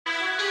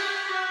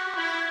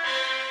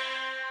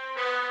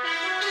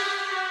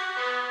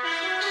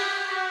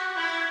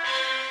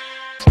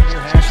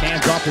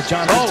off to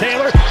Jonathan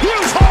Taylor.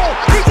 Huge hole.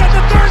 He's at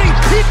the 30.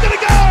 He's going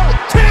to go.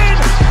 10,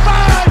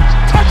 5,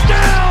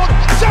 touchdown.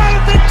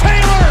 Jonathan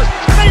Taylor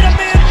made a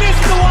man miss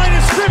the line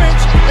of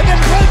scrimmage and then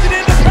runs it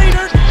into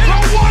Pater. And a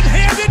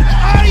one-handed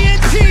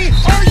INT.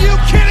 Are you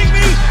kidding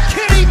me?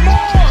 Kenny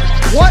Moore.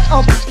 What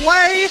a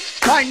play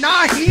by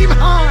Nyheim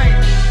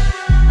Hines.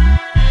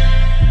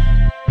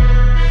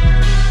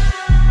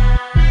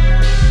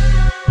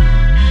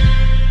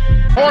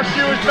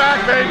 Horseshoe is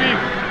back, baby.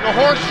 The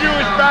horseshoe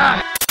is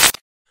back.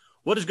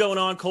 What is going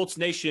on, Colts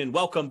Nation?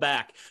 Welcome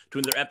back to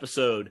another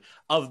episode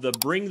of the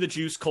Bring the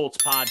Juice Colts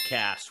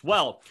podcast.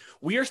 Well,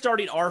 we are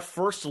starting our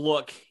first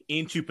look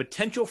into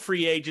potential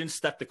free agents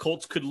that the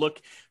Colts could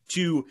look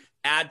to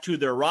add to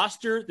their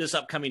roster this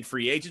upcoming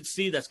free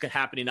agency. That's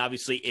happening,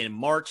 obviously, in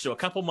March, so a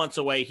couple months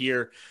away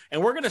here.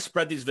 And we're going to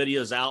spread these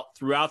videos out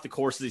throughout the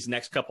course of these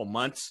next couple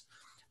months.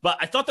 But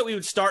I thought that we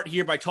would start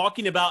here by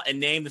talking about a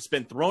name that's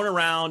been thrown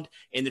around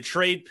in the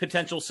trade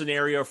potential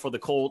scenario for the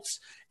Colts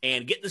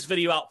and get this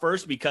video out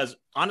first because,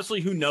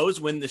 honestly, who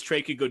knows when this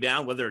trade could go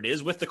down, whether it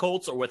is with the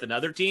Colts or with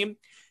another team.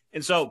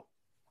 And so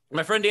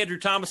my friend Andrew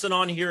Thomason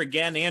on here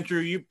again. Andrew,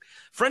 you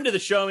friend of the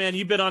show, man.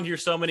 You've been on here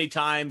so many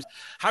times.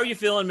 How are you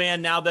feeling,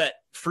 man, now that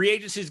free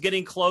agency is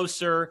getting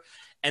closer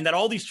and that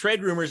all these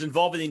trade rumors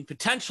involving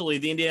potentially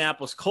the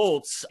Indianapolis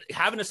Colts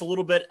having us a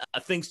little bit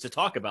of things to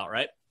talk about,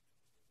 right?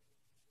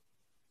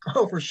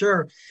 Oh, for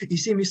sure. You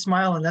see me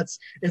smiling.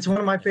 It's one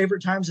of my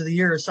favorite times of the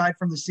year, aside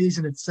from the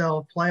season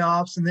itself,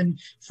 playoffs, and then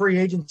free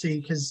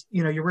agency, because,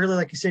 you really,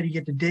 like you said, you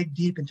get to dig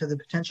deep into the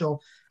potential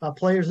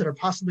players that are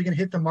possibly going to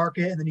hit the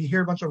market. And then you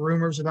hear a bunch of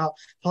rumors about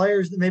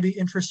players that may be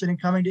interested in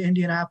coming to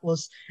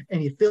Indianapolis.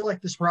 And you feel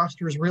like this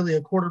roster is really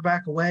a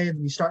quarterback away. And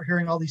then you start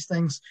hearing all these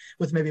things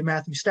with maybe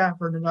Matthew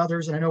Stafford and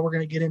others. And I know we're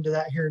going to get into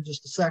that here in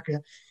just a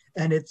second.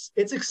 And it's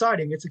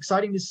exciting. It's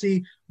exciting to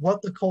see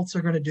what the Colts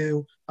are going to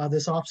do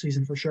this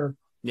offseason for sure.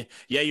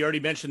 Yeah, you already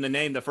mentioned the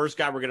name. The first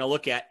guy we're going to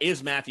look at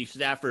is Matthew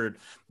Stafford,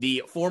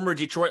 the former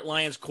Detroit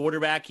Lions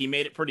quarterback. He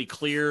made it pretty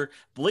clear,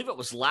 I believe it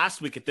was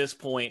last week at this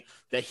point,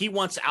 that he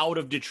wants out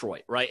of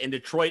Detroit, right? And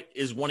Detroit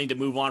is wanting to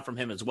move on from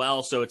him as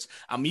well. So it's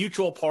a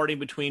mutual parting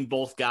between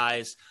both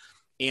guys.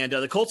 And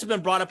the Colts have been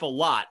brought up a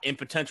lot in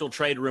potential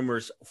trade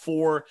rumors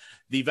for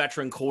the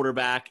veteran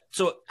quarterback.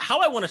 So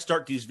how I want to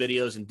start these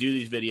videos and do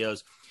these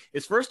videos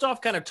is first off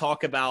kind of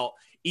talk about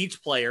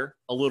each player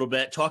a little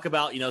bit, talk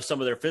about,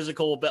 some of their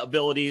physical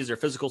abilities, their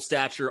physical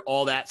stature,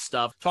 all that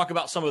stuff. Talk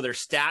about some of their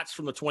stats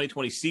from the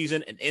 2020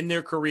 season and in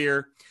their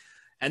career,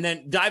 and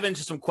then dive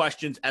into some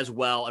questions as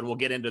well, and we'll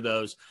get into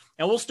those.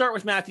 And we'll start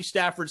with Matthew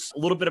Stafford, a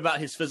little bit about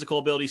his physical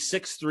ability,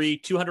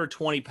 6'3",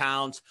 220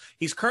 pounds.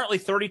 He's currently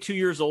 32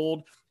 years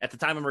old. At the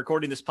time I'm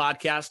recording this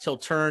podcast, he'll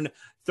turn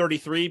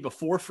 33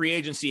 before free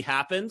agency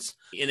happens.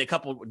 In a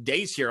couple of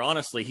days here,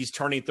 honestly, he's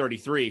turning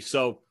 33.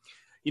 So,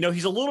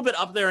 he's a little bit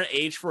up there in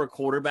age for a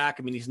quarterback.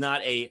 I mean, he's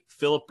not a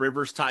Phillip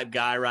Rivers type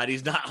guy, right?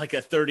 He's not like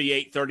a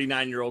 38,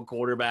 39-year-old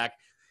quarterback.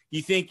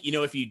 You think,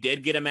 if you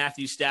did get a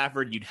Matthew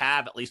Stafford, you'd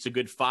have at least a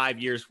good 5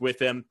 years with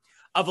him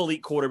of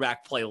elite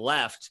quarterback play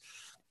left.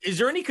 Is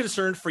there any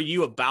concern for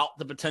you about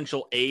the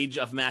potential age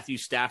of Matthew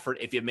Stafford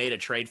if you made a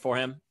trade for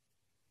him?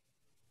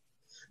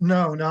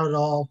 No, not at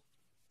all.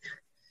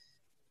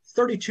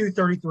 32,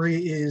 33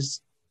 is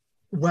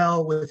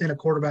well within a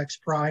quarterback's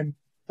prime,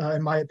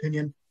 in my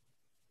opinion.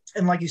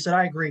 And like you said,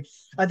 I agree.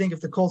 I think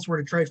if the Colts were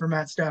to trade for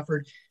Matt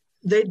Stafford,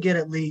 they'd get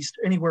at least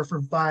anywhere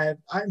from 5,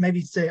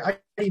 I'd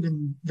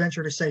even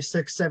venture to say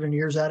 6, 7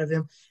 years out of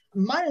him.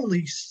 My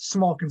only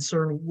small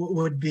concern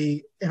would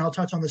be, and I'll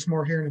touch on this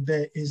more here in a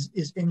bit,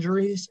 is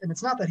injuries. And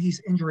it's not that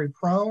he's injury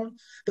prone,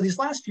 but these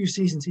last few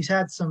seasons, he's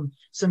had some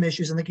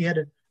issues. I think he had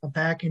a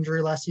back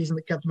injury last season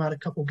that kept him out a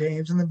couple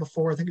games. And then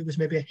before, I think it was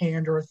maybe a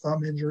hand or a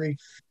thumb injury.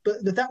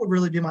 But that would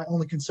really be my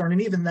only concern.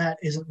 And even that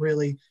isn't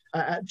really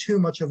too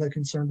much of a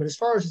concern. But as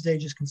far as his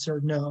age is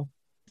concerned, no.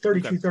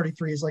 32, okay.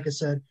 33 is, like I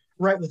said,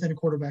 right within a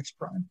quarterback's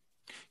prime.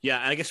 Yeah,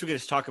 and I guess we could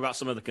just talk about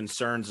some of the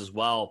concerns as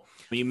well.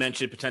 You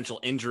mentioned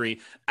potential injury.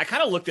 I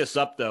kind of looked this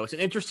up, though. It's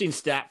an interesting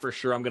stat for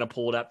sure. I'm going to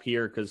pull it up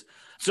here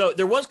so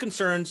there was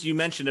concerns you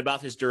mentioned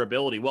about his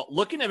durability. Well,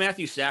 looking at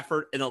Matthew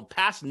Stafford in the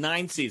past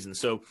 9 seasons,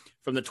 so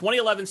from the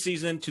 2011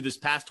 season to this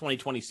past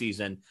 2020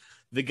 season,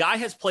 the guy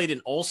has played in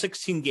all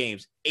 16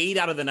 games, 8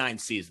 out of the 9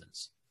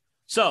 seasons.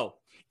 So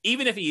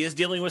even if he is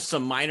dealing with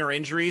some minor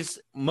injuries,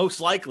 most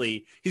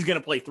likely he's going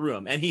to play through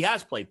them, and he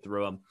has played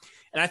through them.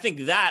 And I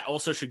think that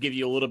also should give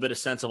you a little bit of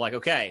sense of like,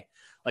 okay,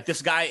 like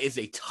this guy is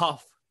a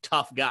tough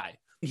guy.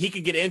 He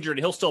could get injured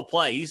and he'll still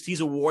play. He's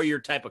a warrior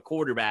type of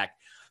quarterback.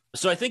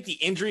 So I think the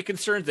injury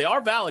concerns, they are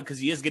valid because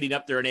he is getting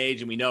up there in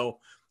age. And we know,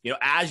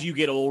 as you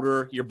get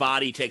older, your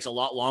body takes a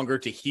lot longer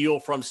to heal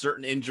from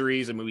certain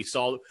injuries. I mean,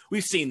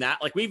 we've seen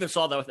that. Like we even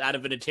saw that with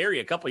Adam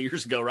Vinatieri a couple of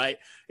years ago, right?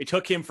 It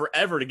took him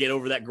forever to get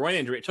over that groin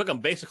injury. It took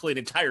him basically an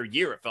entire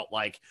year, it felt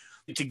like,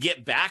 to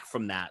get back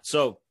from that.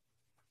 So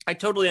I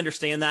totally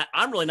understand that.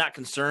 I'm really not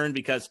concerned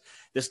because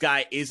this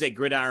guy is a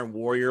gridiron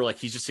warrior. Like,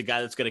 he's just a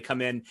guy that's going to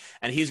come in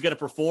and he's going to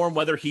perform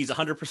whether he's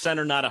 100%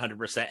 or not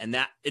 100%. And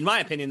that, in my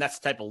opinion, that's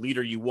the type of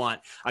leader you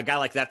want, a guy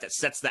like that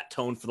sets that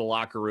tone for the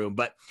locker room.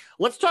 But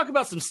let's talk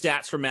about some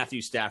stats from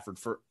Matthew Stafford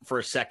for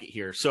a second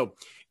here. So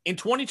in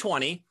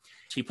 2020,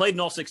 he played in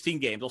all 16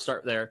 games. We'll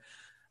start there.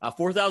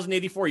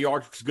 4,084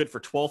 yards, which is good for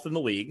 12th in the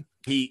league.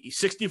 He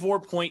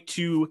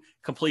 64.2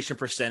 completion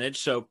percentage,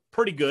 so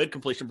pretty good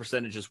completion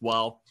percentage as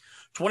well.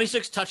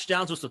 26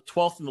 touchdowns, was the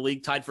 12th in the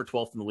league, tied for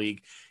 12th in the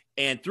league,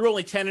 and threw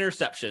only 10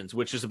 interceptions,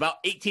 which is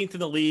about 18th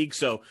in the league,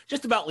 so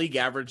just about league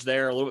average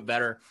there, a little bit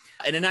better,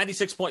 and a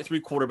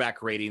 96.3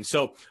 quarterback rating.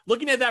 So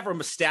looking at that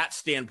from a stat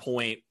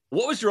standpoint,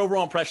 what was your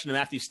overall impression of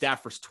Matthew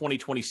Stafford's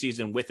 2020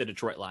 season with the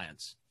Detroit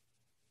Lions?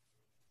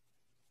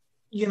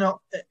 You know,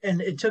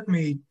 and it took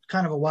me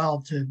kind of a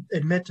while to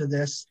admit to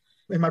this,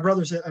 and my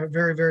brother's a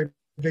very, very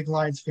big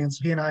Lions fan,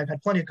 so he and I have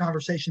had plenty of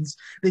conversations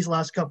these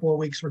last couple of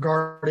weeks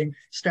regarding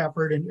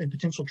Stafford and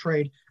potential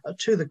trade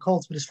to the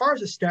Colts. But as far as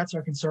his stats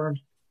are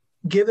concerned,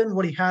 given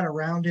what he had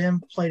around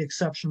him, played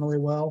exceptionally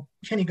well.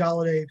 Kenny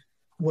Golladay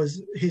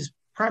was his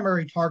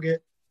primary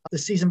target the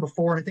season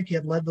before, and I think he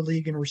had led the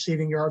league in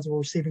receiving yards or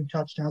receiving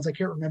touchdowns. I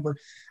can't remember.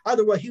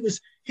 Either way, he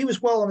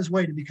was well on his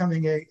way to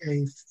becoming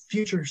a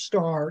future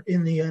star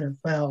in the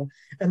NFL.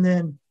 And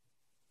then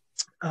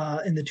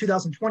in the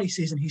 2020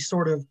 season, he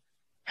sort of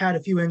had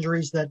a few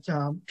injuries that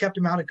kept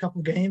him out a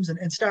couple games,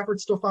 and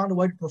Stafford still found a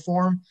way to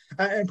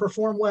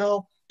perform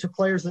well to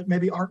players that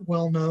maybe aren't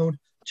well known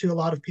to a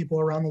lot of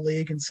people around the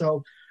league. And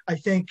so I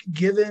think,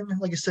 given,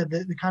 like I said,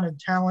 the kind of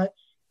talent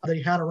that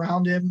he had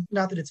around him,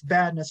 not that it's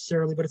bad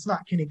necessarily, but it's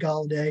not Kenny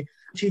Golladay.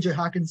 TJ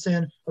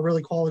Hawkinson, a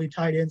really quality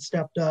tight end,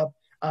 stepped up.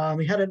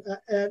 He had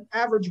an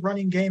average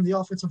running game. The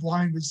offensive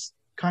line was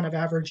kind of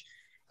average.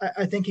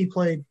 I think he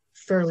played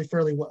fairly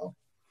well.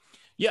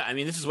 Yeah, I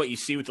mean, this is what you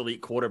see with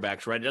elite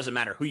quarterbacks, right? It doesn't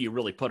matter who you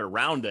really put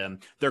around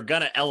them. They're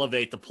going to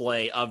elevate the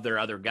play of their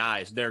other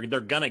guys. They're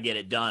going to get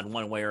it done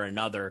one way or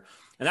another.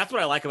 And that's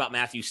what I like about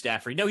Matthew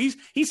Stafford. You know,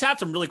 he's had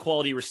some really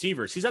quality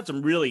receivers. He's had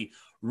some really,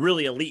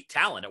 really elite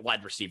talent at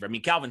wide receiver. I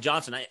mean, Calvin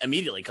Johnson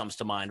immediately comes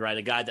to mind, right?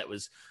 A guy that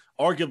was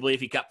arguably, if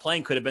he kept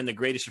playing, could have been the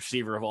greatest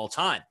receiver of all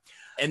time.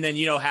 And then,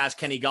 you know, has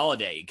Kenny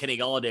Golladay. Kenny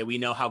Golladay, we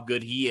know how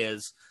good he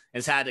is.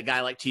 Has had a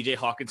guy like TJ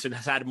Hawkinson,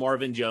 has had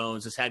Marvin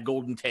Jones, has had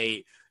Golden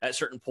Tate at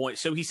certain points.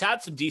 So he's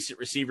had some decent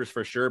receivers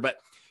for sure. But,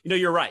 you know,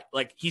 you're right.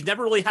 Like, he's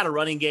never really had a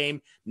running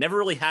game, never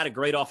really had a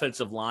great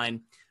offensive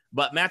line.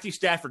 But Matthew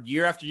Stafford,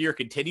 year after year,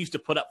 continues to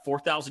put up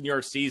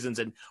 4,000-yard seasons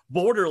and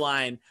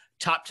borderline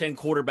top 10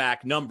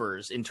 quarterback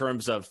numbers in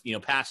terms of, you know,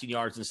 passing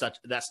yards and such,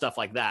 that stuff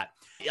like that.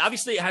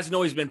 Obviously, it hasn't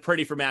always been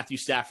pretty for Matthew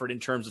Stafford in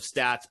terms of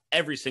stats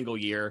every single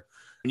year.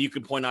 And you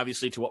can point,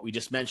 obviously, to what we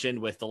just mentioned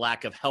with the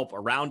lack of help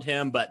around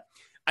him. But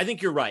I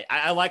think you're right.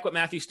 I like what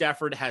Matthew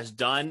Stafford has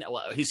done.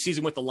 His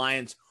season with the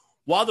Lions,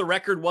 while the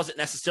record wasn't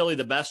necessarily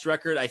the best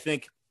record, I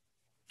think,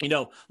 you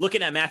know,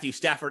 looking at Matthew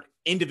Stafford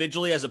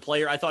individually as a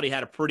player, I thought he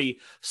had a pretty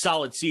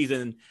solid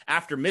season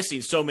after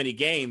missing so many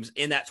games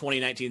in that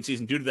 2019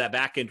 season due to that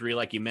back injury,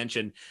 like you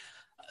mentioned.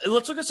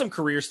 Let's look at some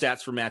career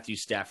stats for Matthew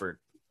Stafford.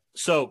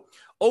 So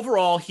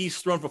overall, he's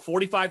thrown for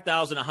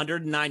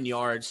 45,109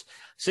 yards,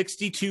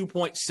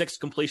 62.6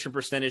 completion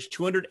percentage,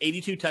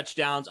 282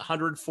 touchdowns,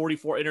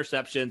 144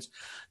 interceptions,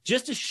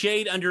 just a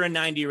shade under a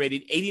 90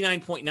 rating,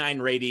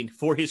 89.9 rating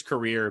for his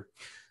career.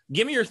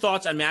 Give me your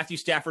thoughts on Matthew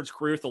Stafford's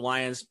career with the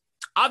Lions.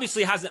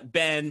 Obviously hasn't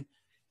been,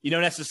 you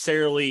know,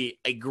 necessarily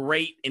a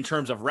great in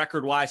terms of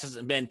record-wise,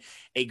 hasn't been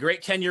a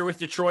great tenure with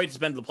Detroit. It's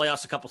been to the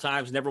playoffs a couple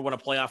times, never won a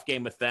playoff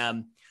game with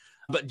them.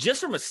 But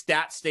just from a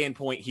stat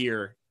standpoint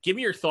here, give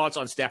me your thoughts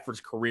on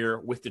Stafford's career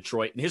with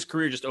Detroit and his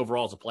career just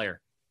overall as a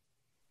player.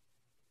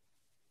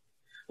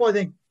 Well, I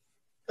think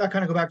I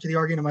kind of go back to the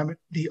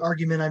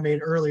argument I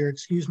made earlier,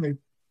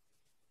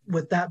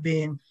 with that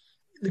being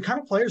the kind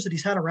of players that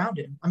he's had around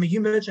him. I mean,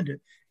 you mentioned it.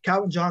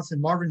 Calvin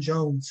Johnson, Marvin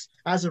Jones,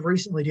 as of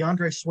recently,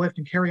 DeAndre Swift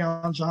and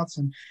Kerryon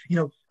Johnson.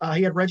 You know,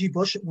 he had Reggie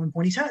Bush at one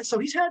point.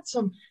 He's had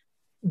some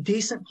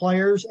decent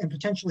players and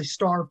potentially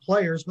star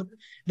players, but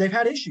they've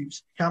had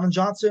issues. Calvin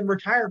Johnson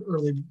retired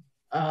early.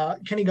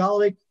 Kenny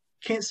Golladay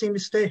can't seem to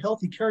stay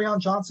healthy. Kerryon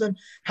Johnson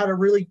had a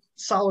really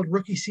solid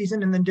rookie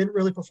season and then didn't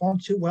really perform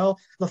too well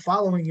the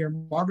following year.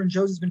 Marvin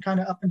Jones has been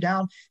kind of up and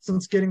down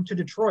since getting to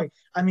Detroit.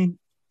 I mean,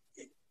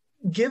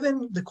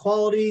 given the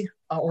quality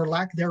or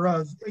lack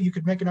thereof, you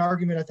could make an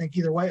argument, I think,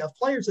 either way, of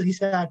players that he's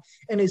had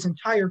in his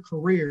entire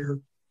career.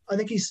 I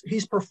think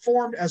he's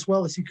performed as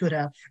well as he could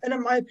have. And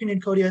in my opinion,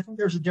 Cody, I think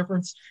there's a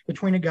difference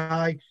between a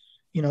guy,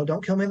 you know,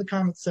 don't kill me in the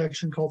comment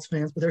section, Colts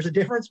fans, but there's a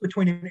difference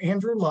between an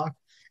Andrew Luck,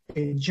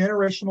 a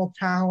generational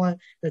talent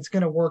that's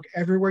going to work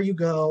everywhere you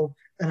go,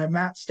 and a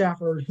Matt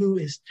Stafford who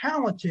is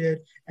talented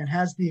and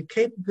has the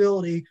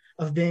capability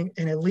of being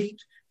an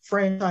elite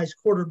franchise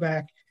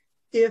quarterback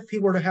if he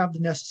were to have the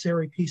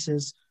necessary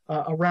pieces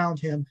around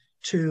him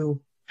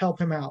to help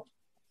him out.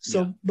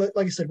 So, yeah. But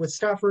like I said, with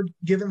Stafford,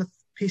 given the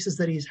pieces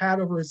that he's had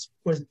over his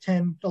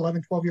 10,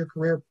 11, 12-year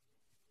career,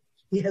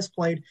 He has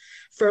played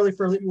fairly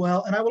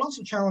well. And I would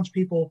also challenge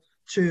people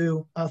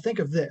to think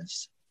of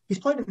this. He's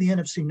played in the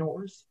NFC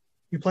North.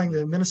 You're playing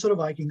the Minnesota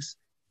Vikings,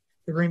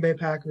 the Green Bay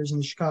Packers, and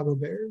the Chicago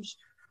Bears,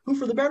 who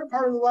for the better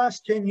part of the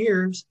last 10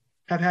 years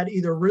have had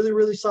either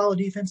really solid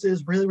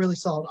defenses, really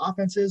solid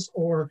offenses,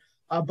 or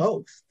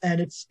both. And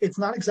it's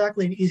not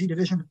exactly an easy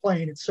division to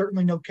play in. It's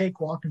certainly no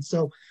cakewalk. And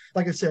so,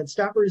 like I said,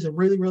 Stafford is a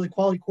really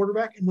quality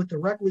quarterback. And with the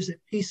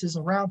requisite pieces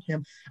around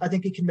him, I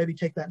think he can maybe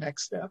take that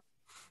next step.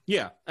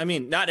 Yeah, I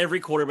mean, not every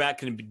quarterback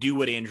can do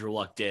what Andrew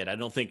Luck did. I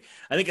think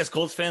as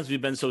Colts fans,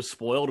 we've been so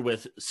spoiled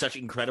with such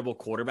incredible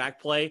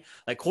quarterback play,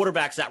 like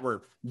quarterbacks that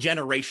were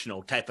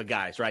generational type of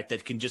guys, right?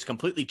 That can just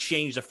completely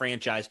change the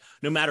franchise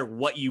no matter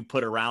what you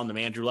put around them.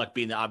 Andrew Luck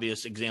being the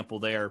obvious example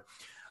there.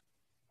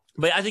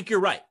 But I think you're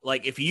right.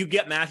 Like, if you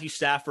get Matthew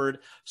Stafford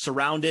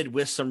surrounded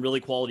with some really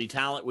quality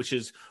talent, which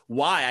is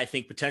why I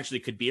think potentially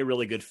could be a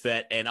really good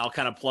fit. And I'll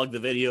kind of plug the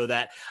video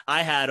that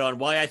I had on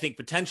why I think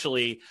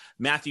potentially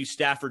Matthew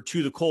Stafford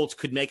to the Colts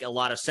could make a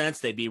lot of sense.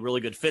 They'd be really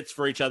good fits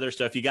for each other.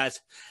 So if you guys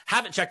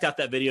haven't checked out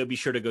that video, be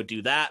sure to go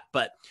do that.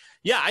 But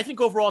yeah, I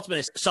think overall it's been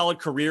a solid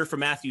career for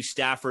Matthew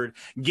Stafford,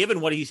 given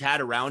what he's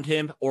had around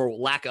him, or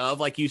lack of,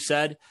 like you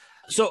said.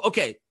 So,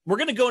 okay, we're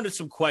going to go into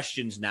some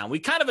questions now. We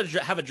kind of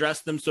have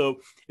addressed them, so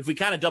if we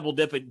kind of double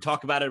dip and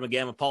talk about it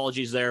again,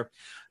 apologies there.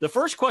 The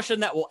first question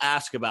that we'll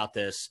ask about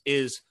this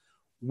is,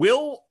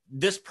 will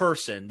this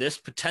person, this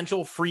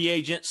potential free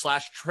agent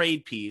 /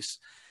 trade piece,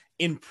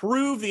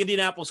 improve the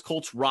Indianapolis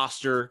Colts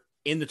roster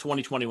in the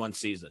 2021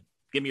 season?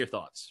 Give me your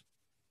thoughts.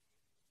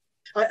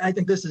 I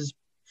think this is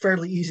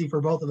fairly easy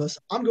for both of us.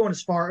 I'm going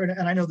as far,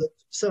 and I know that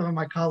some of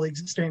my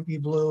colleagues at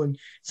Stampede Blue and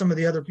some of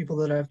the other people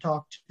that I've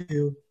talked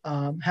to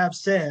have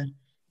said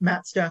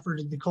Matt Stafford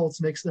and the Colts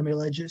makes them a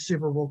legit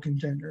Super Bowl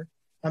contender.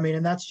 I mean,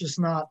 and that's just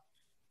not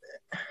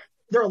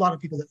 – there are a lot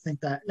of people that think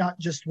that, not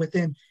just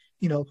within,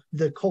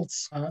 the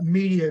Colts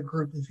media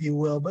group, if you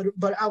will,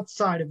 but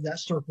outside of that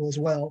circle as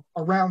well,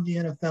 around the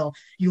NFL.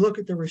 You look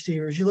at the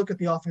receivers, you look at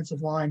the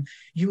offensive line,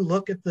 you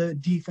look at the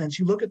defense,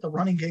 you look at the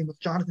running game with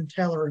Jonathan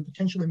Taylor and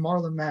potentially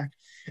Marlon Mack.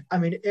 I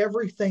mean,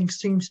 everything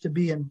seems to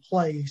be in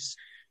place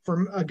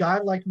for a guy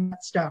like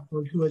Matt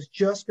Stafford, who has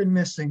just been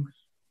missing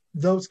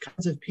those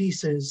kinds of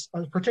pieces,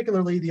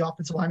 particularly the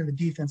offensive line and the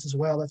defense as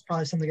well. That's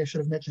probably something I should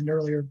have mentioned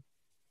earlier.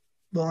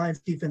 The Lions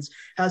defense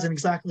hasn't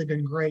exactly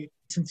been great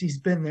since he's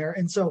been there.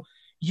 And so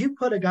you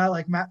put a guy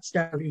like Matt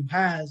Stafford, who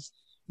has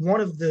one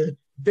of the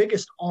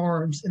biggest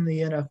arms in the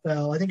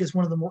NFL, I think is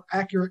one of the more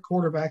accurate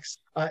quarterbacks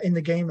in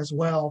the game as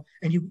well.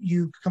 And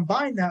you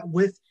combine that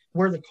with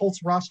where the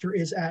Colts roster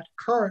is at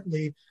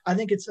currently, I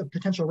think it's a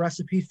potential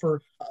recipe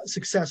for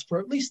success for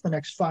at least the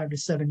next 5 to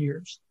 7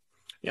 years.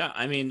 Yeah,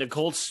 I mean, the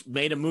Colts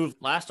made a move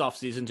last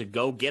offseason to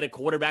go get a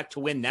quarterback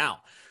to win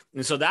now.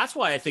 And so that's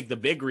why I think the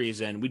big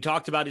reason, we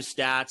talked about his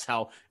stats,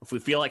 how if we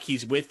feel like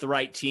he's with the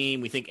right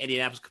team, we think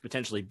Indianapolis could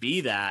potentially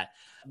be that.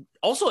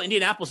 Also,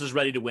 Indianapolis is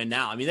ready to win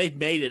now. I mean, they've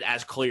made it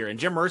as clear. And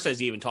Jim Irsay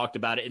has even talked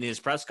about it in his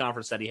press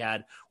conference that he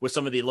had with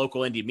some of the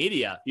local Indy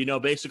media,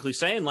 basically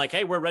saying like,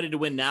 hey, we're ready to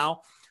win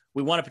now.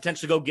 We want to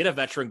potentially go get a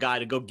veteran guy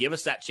to go give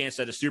us that chance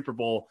at a Super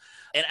Bowl.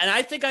 And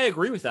I think I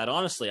agree with that,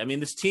 honestly. I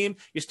mean, this team,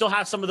 you still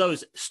have some of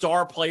those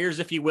star players,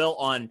 if you will,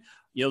 on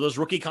those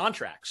rookie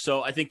contracts.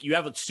 So I think you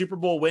have a Super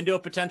Bowl window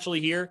potentially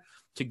here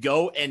to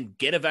go and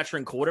get a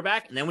veteran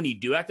quarterback. And then when you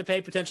do have to pay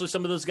potentially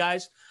some of those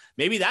guys,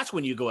 maybe that's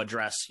when you go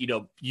address,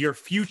 your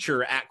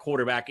future at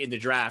quarterback in the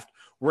draft,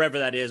 wherever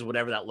that is,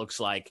 whatever that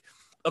looks like.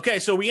 Okay,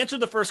 so we answered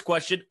the first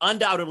question.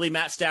 Undoubtedly,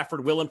 Matt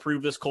Stafford will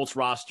improve this Colts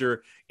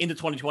roster in the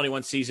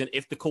 2021 season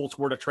if the Colts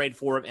were to trade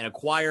for him and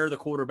acquire the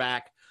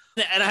quarterback.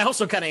 And I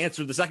also kind of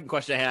answered the second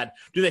question I had.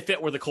 Do they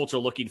fit where the Colts are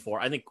looking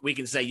for? I think we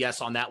can say yes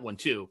on that one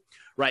too,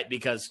 right?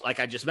 Because like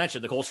I just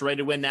mentioned, the Colts are ready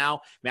to win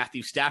now.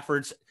 Matthew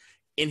Stafford's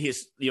in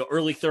his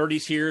early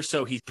 30s here,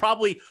 so he's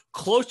probably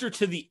closer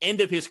to the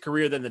end of his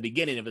career than the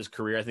beginning of his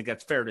career. I think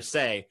that's fair to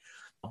say.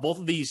 Both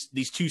of these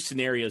two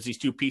scenarios, these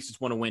two pieces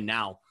want to win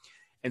now.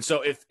 And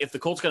so if the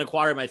Colts can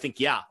acquire him, I think,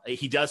 yeah,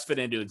 he does fit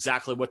into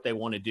exactly what they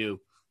want to do.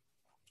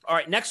 All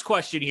right, next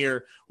question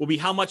here will be,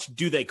 how much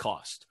do they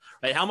cost?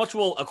 Right? How much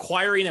will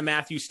acquiring a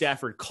Matthew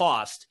Stafford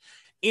cost?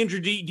 Andrew,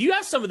 do you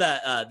have some of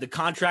the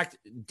contract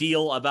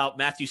deal about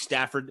Matthew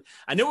Stafford?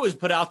 I know it was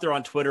put out there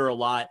on Twitter a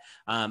lot.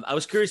 I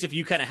was curious if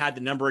you kind of had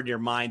the number in your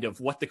mind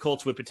of what the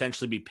Colts would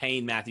potentially be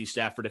paying Matthew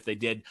Stafford if they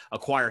did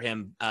acquire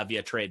him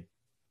via trade.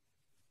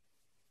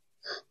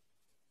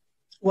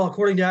 Well,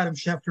 according to Adam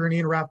Schefter and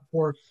Ian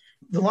Rappaport,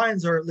 the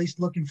Lions are at least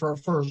looking for a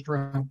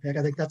first-round pick.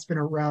 I think that's been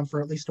around for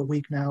at least a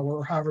week now,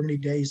 or however many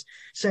days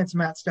since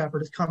Matt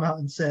Stafford has come out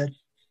and said,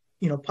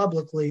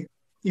 publicly,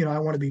 I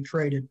want to be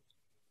traded.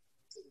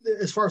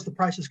 As far as the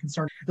price is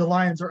concerned, the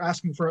Lions are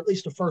asking for at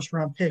least a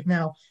first-round pick.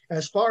 Now,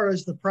 as far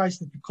as the price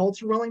that the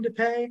Colts are willing to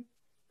pay,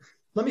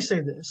 let me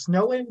say this.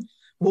 Knowing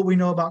what we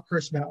know about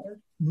Chris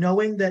Ballard,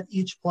 knowing that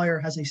each player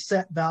has a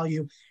set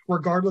value,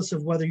 regardless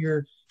of whether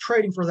you're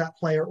trading for that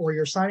player or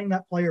you're signing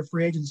that player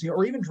free agency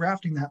or even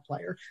drafting that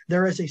player,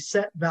 there is a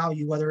set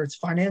value, whether it's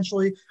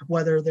financially,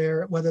 whether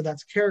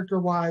that's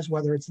character-wise,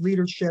 whether it's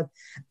leadership.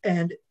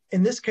 And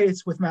in this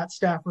case with Matt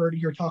Stafford,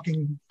 you're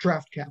talking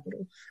draft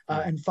capital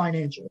and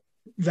financial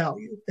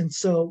value. And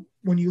so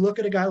when you look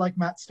at a guy like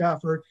Matt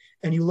Stafford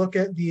and you look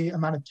at the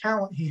amount of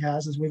talent he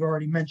has, as we've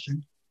already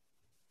mentioned,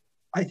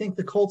 I think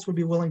the Colts would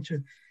be willing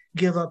to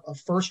give up a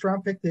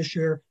first-round pick this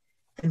year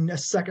and a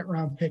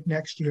second-round pick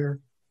next year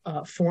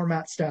for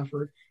Matt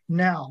Stafford.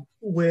 Now,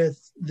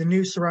 with the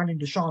news surrounding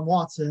Deshaun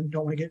Watson,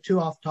 don't want to get too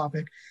off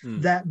topic,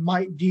 that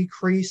might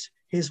decrease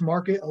his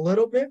market a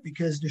little bit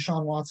because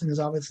Deshaun Watson is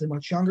obviously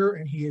much younger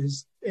and he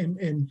is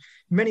in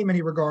many,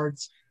 many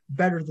regards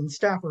better than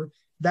Stafford.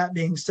 That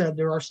being said,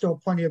 there are still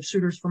plenty of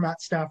suitors for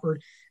Matt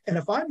Stafford. And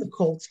if I'm the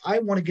Colts, I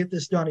want to get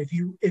this done. If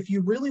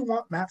you really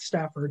want Matt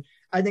Stafford,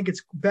 I think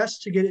it's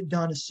best to get it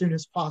done as soon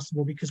as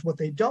possible, because what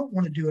they don't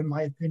want to do, in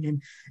my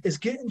opinion, is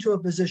get into a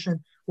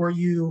position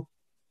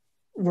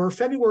where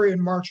February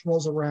and March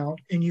rolls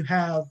around and you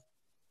have,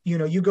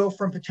 you go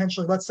from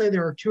potentially, let's say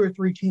there are 2 or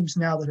 3 teams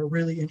now that are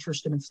really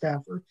interested in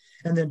Stafford.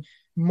 And then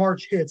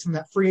March hits and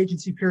that free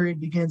agency period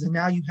begins. And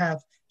now you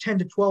have 10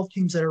 to 12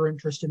 teams that are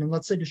interested. And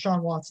let's say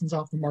Deshaun Watson's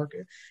off the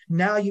market.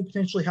 Now you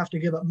potentially have to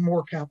give up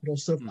more capital.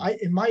 So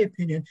in my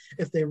opinion,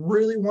 if they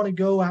really want to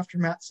go after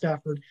Matt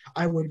Stafford,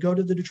 I would go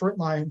to the Detroit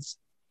Lions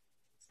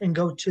and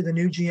go to the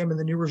new GM and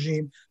the new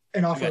regime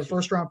and offer a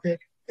first-round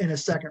pick and a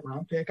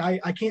second-round pick.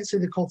 I can't see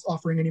the Colts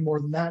offering any more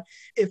than that.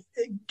 If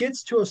it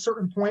gets to a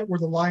certain point where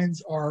the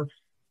Lions are,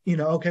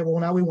 okay, well,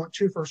 now we want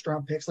 2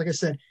 first-round picks. Like I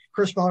said,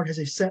 Chris Ballard has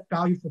a set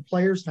value for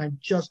players, and I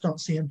just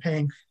don't see him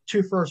paying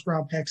 2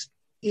 first-round picks,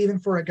 even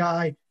for a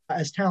guy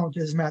as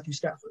talented as Matthew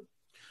Stafford.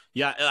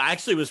 Yeah, I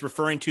actually was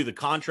referring to the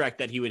contract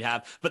that he would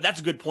have, but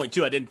that's a good point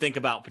too. I didn't think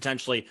about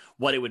potentially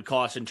what it would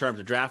cost in terms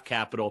of draft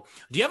capital.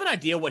 Do you have an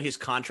idea what his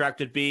contract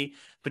would be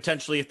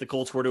potentially if the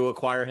Colts were to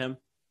acquire him?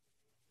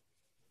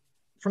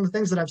 From the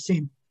things that I've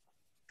seen,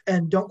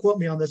 and don't quote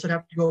me on this, I'd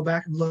have to go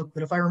back and look,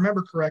 but if I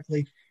remember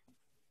correctly,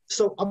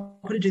 so I'll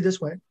put it to you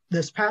this way.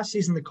 This past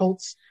season, the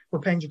Colts were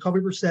paying Jacoby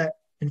Brissett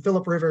and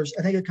Phillip Rivers,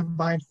 I think a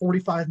combined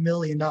 $45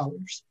 million.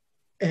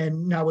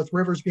 And now with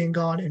Rivers being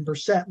gone and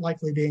Brissett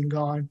likely being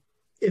gone,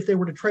 if they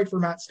were to trade for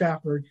Matt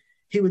Stafford,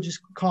 he would just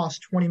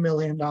cost $20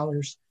 million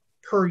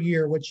per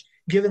year, which,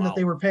 given that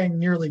they were paying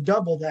nearly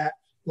double that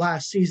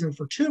last season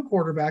for 2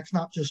 quarterbacks,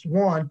 not just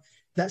one,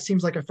 that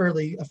seems like a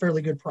fairly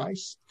good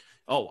price.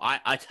 Oh,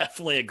 I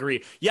definitely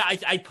agree. Yeah,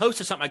 I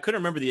posted something. I couldn't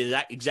remember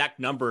the exact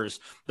numbers,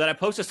 but I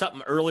posted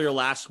something earlier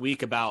last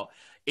week about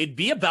it'd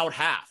be about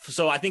half.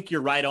 So I think you're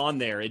right on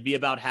there. It'd be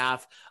about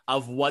half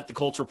of what the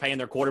Colts were paying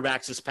their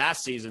quarterbacks this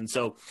past season.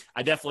 So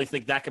I definitely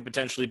think that could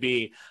potentially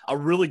be a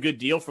really good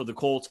deal for the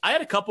Colts. I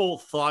had a couple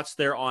thoughts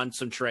there on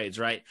some trades,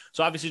 right?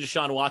 So obviously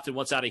Deshaun Watson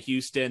wants out of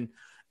Houston.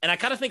 And I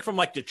kind of think from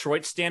like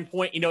Detroit's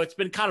standpoint, it's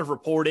been kind of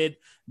reported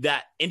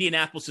that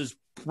Indianapolis is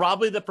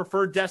probably the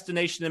preferred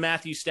destination to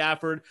Matthew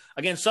Stafford.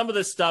 Again, some of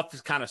this stuff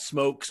is kind of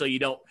smoke, so you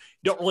don't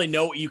really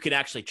know what you can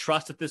actually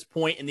trust at this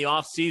point in the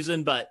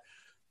offseason. But,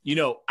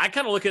 I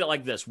kind of look at it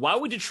like this. Why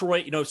would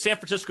Detroit, San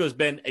Francisco has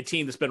been a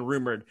team that's been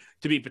rumored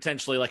to be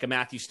potentially like a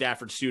Matthew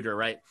Stafford suitor,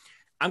 right?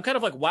 I'm kind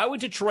of like, why would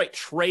Detroit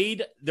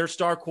trade their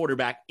star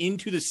quarterback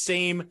into the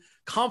same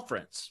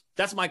conference?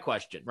 That's my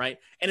question, right?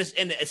 And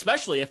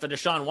especially if a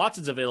Deshaun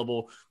Watson's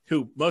available,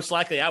 who most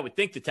likely I would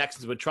think the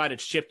Texans would try to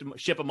ship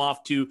him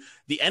off to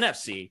the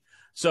NFC.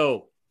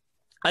 So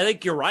I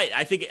think you're right.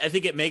 I think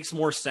it makes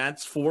more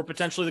sense for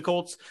potentially the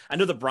Colts. I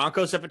know the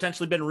Broncos have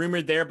potentially been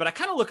rumored there, but I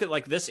kind of look at it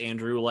like this,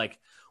 Andrew, like,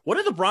 what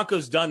have the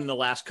Broncos done in the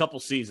last couple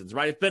seasons,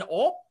 right? It's been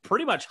all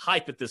pretty much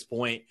hype at this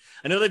point.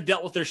 I know they've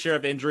dealt with their share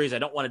of injuries. I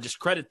don't want to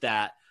discredit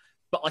that.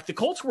 But, like, the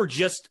Colts were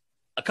just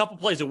a couple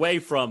plays away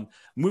from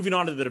moving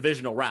on to the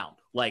divisional round.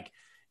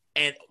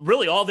 And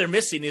really all they're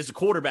missing is the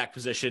quarterback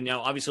position.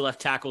 Obviously left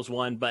tackle's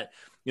one, but,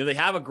 they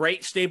have a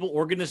great, stable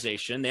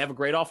organization. They have a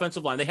great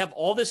offensive line. They have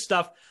all this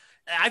stuff.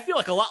 I feel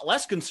like a lot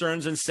less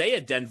concerns than, say, a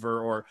Denver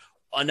or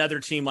another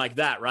team like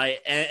that, right?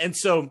 And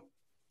so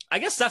I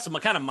guess that's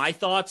kind of my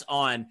thoughts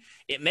on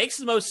it. Makes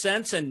the most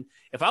sense. And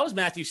if I was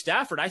Matthew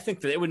Stafford, I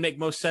think that it would make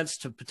most sense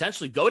to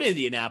potentially go to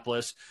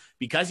Indianapolis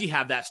because you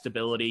have that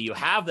stability. You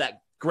have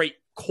that great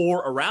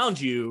core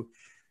around you,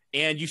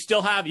 and you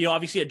still have,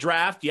 obviously a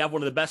draft. You have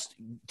one of the best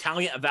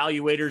talent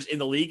evaluators in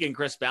the league in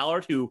Chris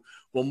Ballard, who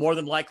will more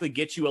than likely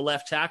get you a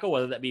left tackle,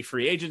 whether that be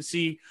free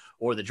agency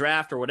or the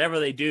draft or whatever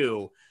they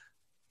do.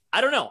 I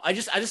don't know. I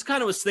just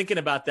kind of was thinking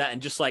about that,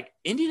 and just like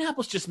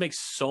Indianapolis just makes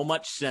so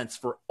much sense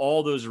for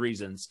all those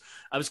reasons.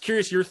 I was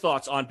curious your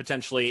thoughts on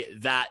potentially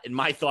that, and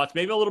my thoughts,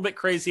 maybe a little bit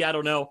crazy. I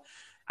don't know.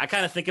 I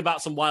kind of think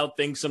about some wild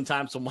things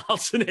sometimes, some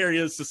wild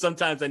scenarios. So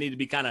sometimes I need to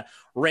be kind of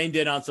reined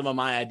in on some of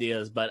my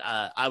ideas, but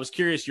I was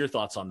curious your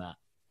thoughts on that.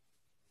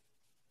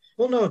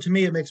 Well, no, to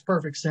me, it makes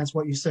perfect sense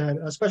what you said,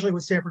 especially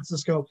with San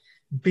Francisco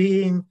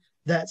being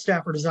that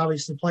Stafford has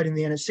obviously played in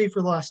the NFC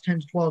for the last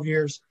 10 to 12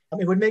 years.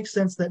 It would make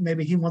sense that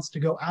maybe he wants to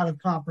go out of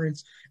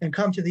conference and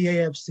come to the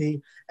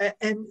AFC.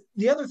 And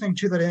the other thing,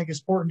 too, that I think is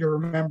important to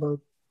remember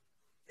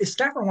is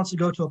Stafford wants to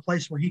go to a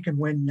place where he can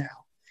win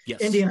now. Yes.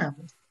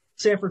 Indianapolis.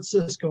 San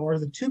Francisco are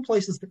the two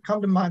places that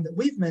come to mind that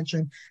we've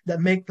mentioned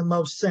that make the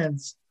most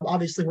sense.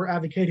 Obviously, we're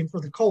advocating for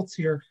the Colts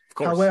here.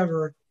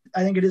 However,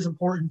 I think it is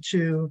important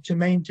to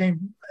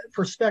maintain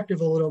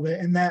perspective a little bit,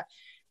 and that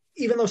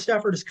even though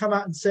Stafford has come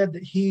out and said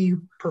that he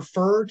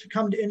preferred to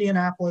come to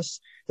Indianapolis,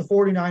 the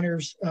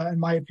 49ers, in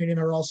my opinion,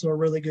 are also a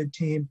really good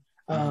team.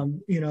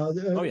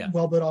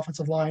 Well-built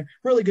offensive line,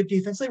 really good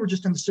defense. They were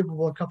just in the Super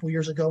Bowl a couple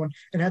years ago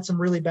and had some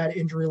really bad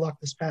injury luck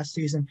this past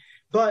season.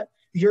 But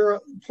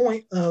your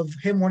point of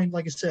him wanting,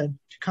 like I said,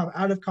 to come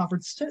out of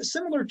conference,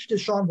 similar to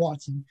Deshaun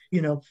Watson,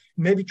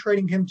 maybe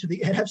trading him to the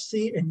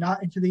NFC and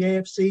not into the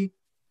AFC,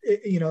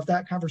 if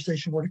that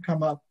conversation were to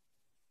come up.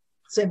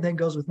 Same thing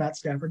goes with Matt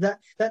Stafford.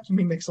 That to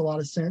me makes a lot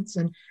of sense,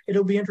 and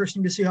it'll be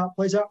interesting to see how it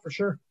plays out for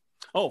sure.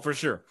 Oh, for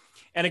sure.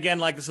 And again,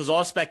 this is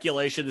all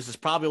speculation. This is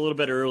probably a little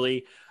bit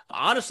early.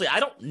 Honestly, I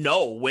don't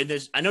know when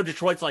this. I know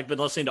Detroit's been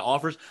listening to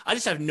offers. I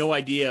just have no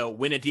idea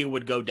when a deal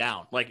would go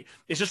down.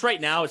 It's just right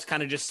now, it's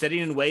kind of just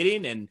sitting and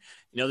waiting. And,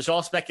 there's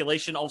all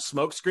speculation, all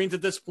smoke screens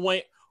at this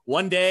point.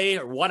 One day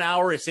or 1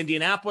 hour it's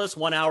Indianapolis,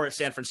 1 hour it's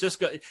San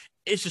Francisco.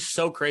 It's just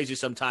so crazy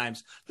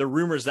sometimes, the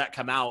rumors that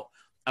come out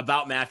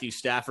about Matthew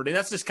Stafford. And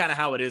that's just kind of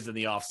how it is in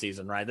the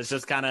offseason, right? That's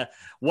just kind of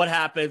what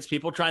happens.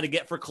 People trying to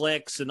get for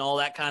clicks and all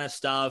that kind of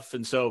stuff.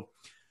 And so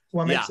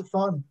what makes it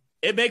fun?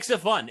 It makes it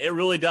fun. It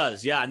really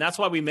does. Yeah. And that's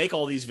why we make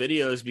all these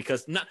videos,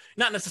 because not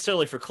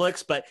necessarily for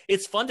clicks, but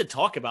it's fun to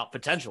talk about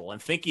potential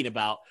and thinking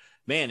about,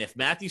 man, if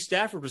Matthew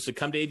Stafford was to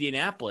come to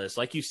Indianapolis,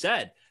 like you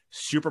said,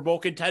 Super Bowl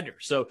contender.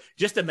 So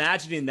just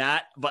imagining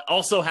that, but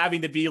also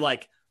having to be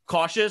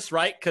cautious,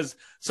 right? Because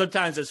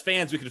sometimes as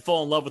fans, we could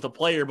fall in love with a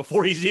player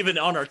before he's even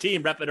on our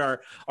team, repping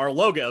our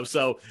logo.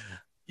 So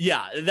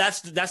yeah,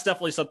 that's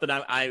definitely something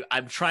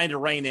I'm trying to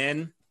rein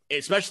in,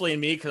 especially in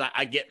me, because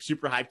I get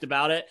super hyped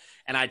about it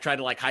and I try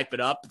to hype it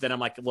up. Then I'm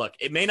like, look,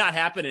 it may not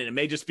happen and it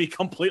may just be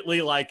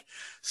completely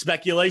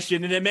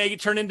speculation and it may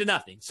turn into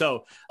nothing.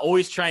 So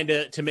always trying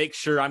to make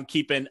sure I'm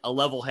keeping a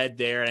level head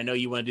there. And I know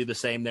you want to do the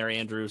same there,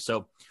 Andrew.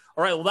 So,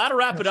 all right, well, that'll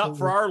wrap it up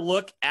for our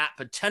look at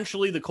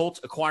potentially the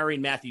Colts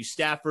acquiring Matthew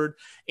Stafford.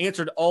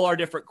 Answered all our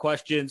different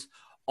questions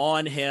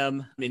on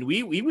him. I mean,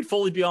 we would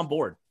fully be on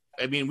board.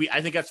 I mean,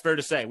 I think that's fair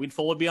to say. We'd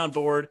fully be on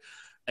board.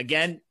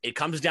 Again, it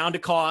comes down to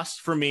cost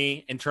for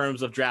me in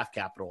terms of draft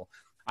capital.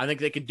 I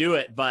think they could do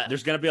it, but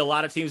there's going to be a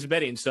lot of teams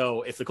bidding.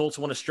 So if the Colts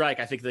want to strike,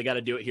 I think they got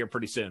to do it here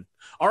pretty soon.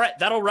 All right,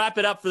 that'll wrap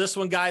it up for this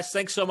one, guys.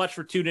 Thanks so much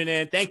for tuning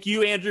in. Thank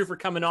you, Andrew, for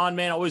coming on,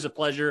 man. Always a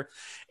pleasure.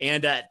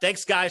 And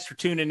thanks, guys, for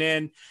tuning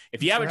in.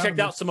 If you haven't checked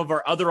out some of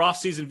our other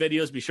off-season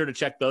videos, be sure to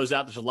check those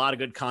out. There's a lot of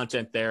good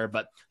content there.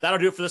 But that'll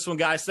do it for this one,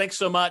 guys. Thanks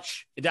so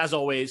much. And as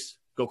always,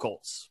 go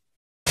Colts.